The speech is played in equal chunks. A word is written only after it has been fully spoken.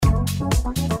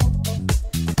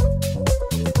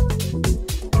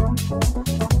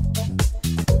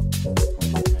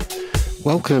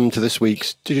Welcome to this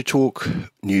week's Digitalk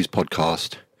News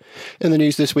Podcast. In the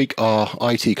news this week are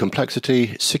IT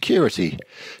complexity, security,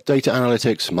 data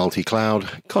analytics,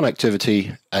 multi-cloud,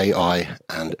 connectivity, AI,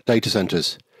 and data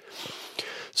centers.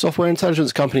 Software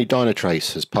intelligence company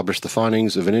Dynatrace has published the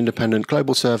findings of an independent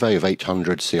global survey of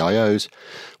 800 CIOs,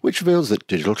 which reveals that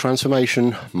digital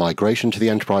transformation, migration to the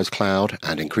enterprise cloud,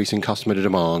 and increasing customer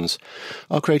demands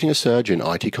are creating a surge in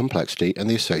IT complexity and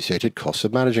the associated costs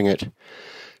of managing it.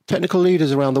 Technical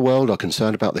leaders around the world are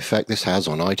concerned about the effect this has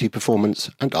on IT performance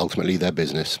and ultimately their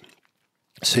business.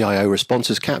 CIO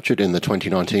responses captured in the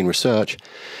 2019 research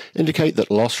indicate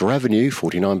that lost revenue,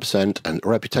 49%, and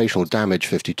reputational damage,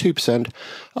 52%, are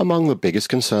among the biggest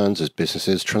concerns as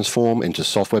businesses transform into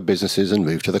software businesses and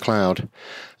move to the cloud.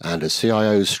 And as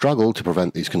CIOs struggle to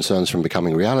prevent these concerns from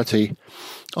becoming reality,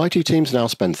 IT teams now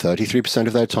spend 33%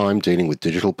 of their time dealing with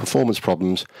digital performance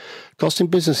problems, costing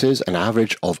businesses an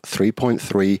average of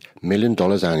 $3.3 million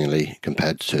annually,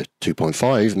 compared to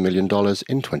 $2.5 million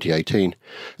in 2018,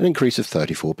 an increase of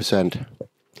 34%.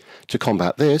 To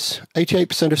combat this,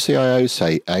 88% of CIOs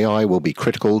say AI will be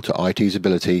critical to IT's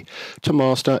ability to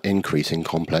master increasing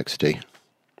complexity.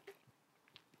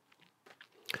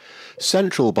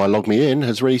 Central by LogMeIn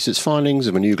has released its findings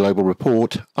of a new global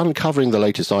report uncovering the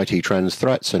latest IT trends,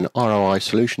 threats, and ROI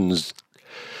solutions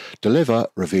deliver,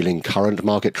 revealing current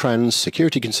market trends,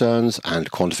 security concerns, and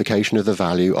quantification of the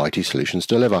value IT solutions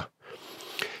deliver.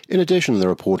 In addition, the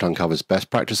report uncovers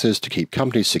best practices to keep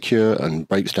companies secure and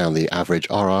breaks down the average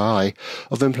ROI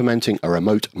of implementing a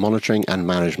remote monitoring and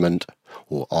management,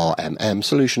 or RMM,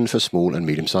 solution for small and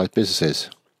medium-sized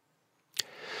businesses.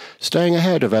 Staying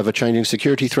ahead of ever-changing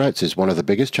security threats is one of the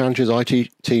biggest challenges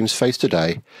IT teams face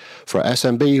today. For an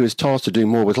SMB who is tasked to do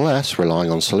more with less,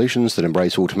 relying on solutions that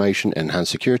embrace automation and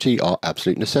enhance security are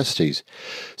absolute necessities,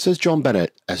 says John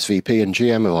Bennett, SVP and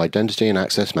GM of Identity and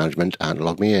Access Management at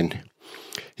LogMeIn.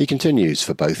 He continues,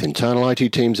 for both internal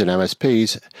IT teams and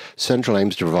MSPs, Central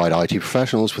aims to provide IT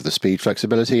professionals with the speed,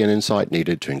 flexibility, and insight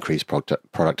needed to increase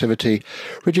productivity,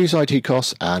 reduce IT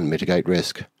costs, and mitigate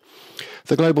risk.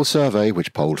 The global survey,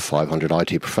 which polled 500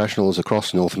 IT professionals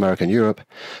across North America and Europe,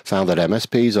 found that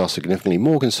MSPs are significantly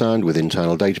more concerned with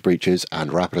internal data breaches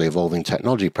and rapidly evolving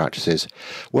technology practices,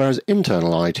 whereas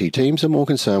internal IT teams are more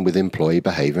concerned with employee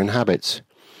behavior and habits.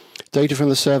 Data from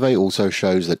the survey also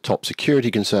shows that top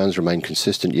security concerns remain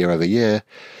consistent year over year,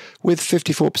 with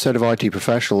 54% of IT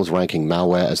professionals ranking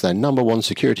malware as their number one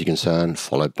security concern,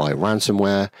 followed by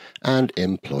ransomware and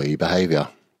employee behavior.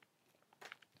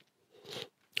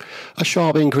 A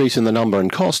sharp increase in the number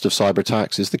and cost of cyber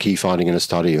attacks is the key finding in a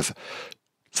study of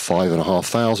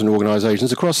 5,500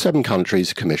 organizations across 7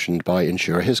 countries commissioned by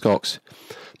insurer Hiscox.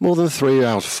 More than 3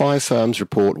 out of 5 firms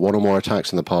report one or more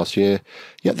attacks in the past year,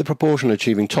 yet the proportion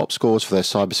achieving top scores for their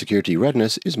cybersecurity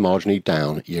readiness is marginally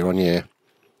down year on year.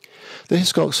 The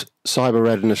Hiscox Cyber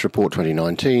Readiness Report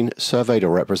 2019 surveyed a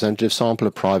representative sample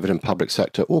of private and public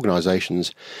sector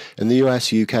organizations in the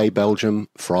US, UK, Belgium,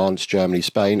 France, Germany,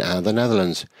 Spain, and the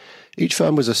Netherlands. Each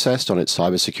firm was assessed on its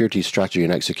cybersecurity strategy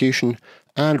and execution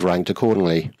and ranked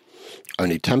accordingly.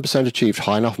 Only 10% achieved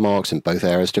high enough marks in both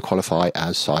areas to qualify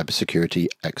as cybersecurity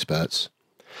experts.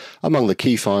 Among the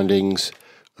key findings,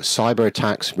 cyber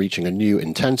attacks reaching a new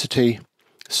intensity,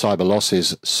 cyber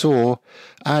losses soar,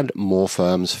 and more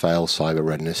firms fail cyber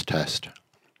readiness test.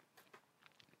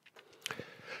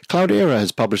 Cloudera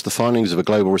has published the findings of a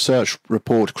global research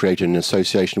report created in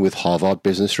association with Harvard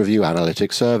Business Review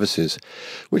Analytics Services,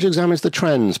 which examines the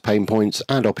trends, pain points,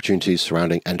 and opportunities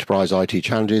surrounding enterprise IT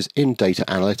challenges in data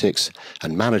analytics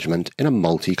and management in a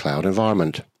multi-cloud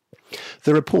environment.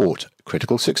 The report,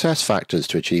 Critical Success Factors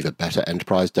to Achieve a Better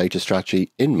Enterprise Data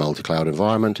Strategy in Multi-Cloud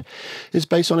Environment, is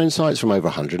based on insights from over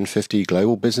 150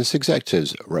 global business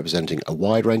executives representing a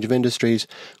wide range of industries,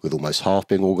 with almost half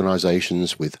being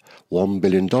organizations with $1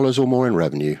 billion or more in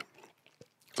revenue.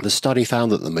 The study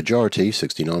found that the majority,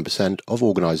 69%, of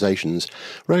organizations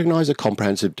recognize a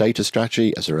comprehensive data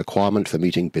strategy as a requirement for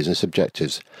meeting business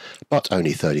objectives, but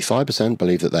only 35%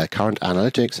 believe that their current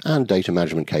analytics and data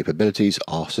management capabilities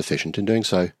are sufficient in doing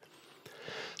so.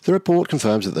 The report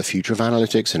confirms that the future of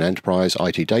analytics and enterprise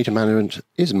IT data management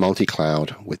is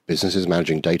multi-cloud, with businesses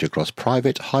managing data across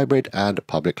private, hybrid, and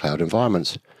public cloud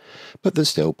environments. But there's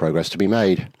still progress to be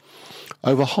made.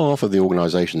 Over half of the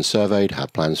organizations surveyed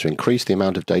have plans to increase the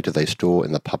amount of data they store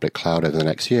in the public cloud over the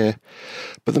next year,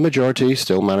 but the majority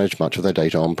still manage much of their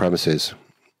data on premises.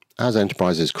 As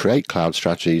enterprises create cloud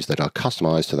strategies that are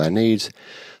customized to their needs,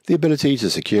 the ability to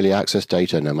securely access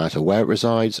data no matter where it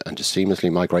resides and to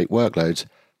seamlessly migrate workloads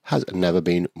has never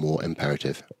been more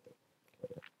imperative.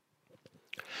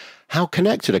 How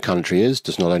connected a country is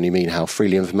does not only mean how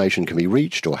freely information can be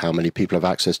reached or how many people have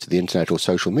access to the internet or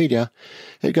social media,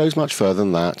 it goes much further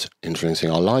than that,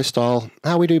 influencing our lifestyle,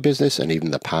 how we do business, and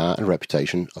even the power and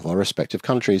reputation of our respective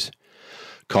countries.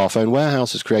 Carphone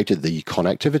Warehouse has created the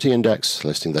Connectivity Index,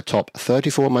 listing the top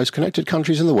 34 most connected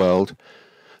countries in the world.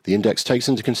 The index takes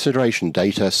into consideration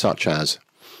data such as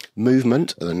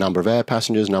movement, the number of air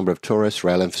passengers, number of tourists,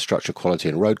 rail infrastructure quality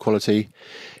and road quality,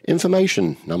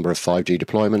 information, number of 5G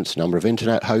deployments, number of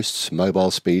internet hosts,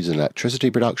 mobile speeds and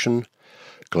electricity production,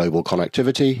 global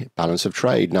connectivity, balance of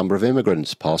trade, number of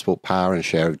immigrants, passport power and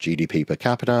share of GDP per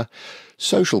capita,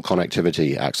 social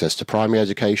connectivity, access to primary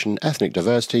education, ethnic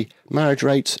diversity, marriage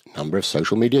rates, number of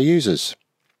social media users.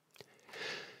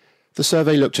 The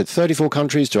survey looked at 34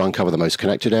 countries to uncover the most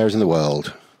connected areas in the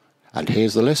world. And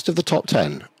here's the list of the top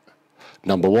 10.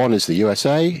 Number 1 is the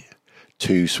USA,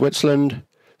 2 Switzerland,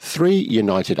 3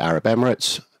 United Arab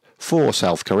Emirates, 4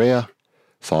 South Korea,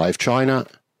 5 China,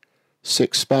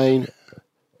 6 Spain,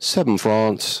 7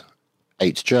 France,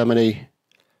 8 Germany,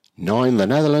 9 the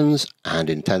Netherlands, and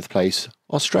in 10th place,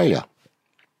 Australia.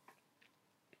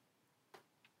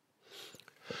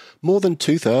 More than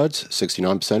two-thirds,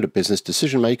 69% of business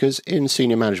decision-makers in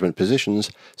senior management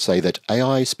positions say that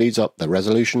AI speeds up the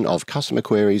resolution of customer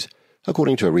queries,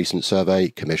 according to a recent survey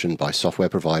commissioned by software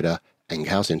provider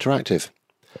Enghouse Interactive.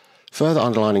 Further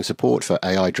underlining support for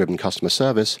AI-driven customer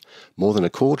service, more than a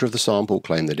quarter of the sample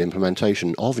claim that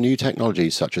implementation of new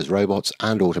technologies such as robots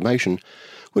and automation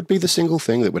would be the single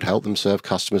thing that would help them serve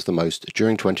customers the most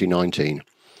during 2019.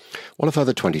 While a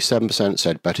further 27%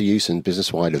 said better use and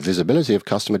business-wide visibility of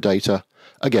customer data,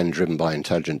 again driven by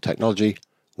intelligent technology,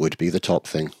 would be the top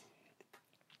thing.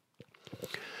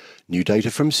 New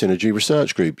data from Synergy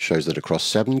Research Group shows that across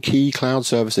 7 key cloud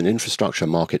service and infrastructure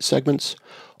market segments,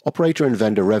 operator and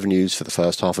vendor revenues for the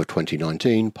first half of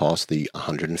 2019 passed the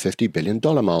 $150 billion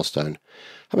milestone,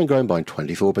 having grown by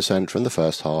 24% from the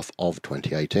first half of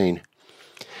 2018.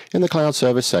 In the cloud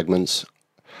service segments,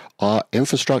 our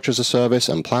infrastructure as a service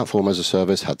and platform as a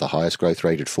service had the highest growth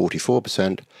rate at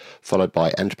 44%, followed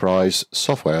by enterprise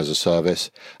software as a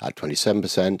service at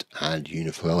 27% and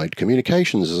unified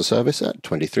communications as a service at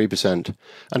 23%,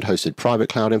 and hosted private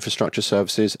cloud infrastructure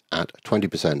services at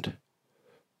 20%.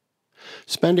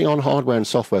 Spending on hardware and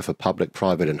software for public,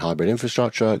 private and hybrid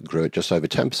infrastructure grew at just over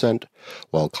 10%,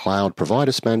 while cloud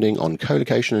provider spending on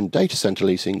colocation and data center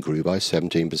leasing grew by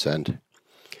 17%.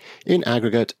 In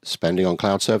aggregate, spending on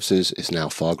cloud services is now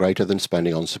far greater than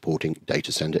spending on supporting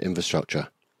data center infrastructure.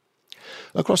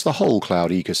 Across the whole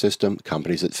cloud ecosystem,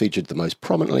 companies that featured the most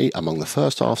prominently among the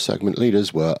first half segment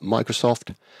leaders were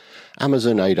Microsoft,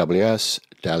 Amazon AWS,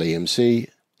 Dell EMC,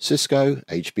 Cisco,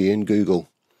 HP and Google.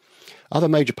 Other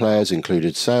major players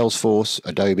included Salesforce,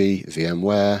 Adobe,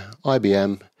 VMware,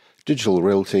 IBM, Digital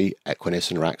Realty, Equinix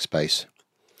and Rackspace.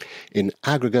 In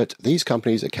aggregate, these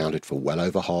companies accounted for well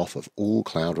over half of all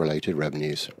cloud-related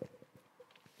revenues.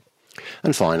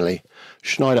 And finally,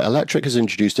 Schneider Electric has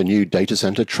introduced a new data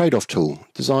center trade-off tool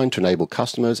designed to enable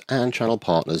customers and channel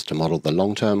partners to model the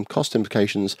long-term cost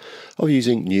implications of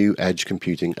using new edge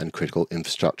computing and critical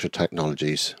infrastructure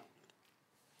technologies.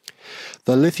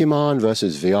 The lithium-ion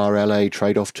versus VRLA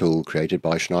trade-off tool created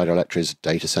by Schneider Electric's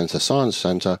Data Center Science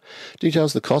Center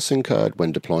details the costs incurred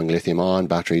when deploying lithium-ion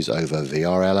batteries over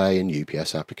VRLA and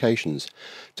UPS applications,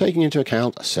 taking into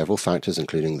account several factors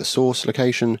including the source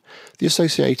location, the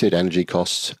associated energy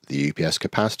costs, the UPS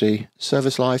capacity,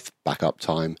 service life, backup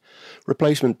time,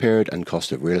 replacement period and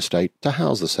cost of real estate to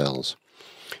house the cells.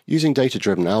 Using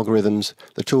data-driven algorithms,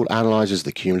 the tool analyzes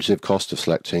the cumulative cost of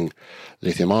selecting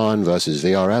lithium-ion versus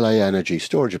VRLA energy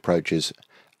storage approaches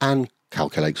and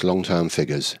calculates long-term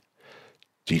figures,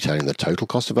 detailing the total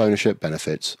cost of ownership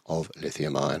benefits of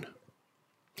lithium-ion.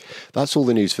 That's all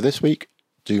the news for this week.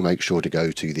 Do make sure to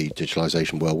go to the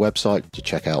Digitalization World website to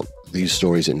check out these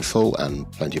stories in full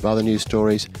and plenty of other news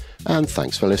stories. And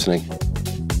thanks for listening.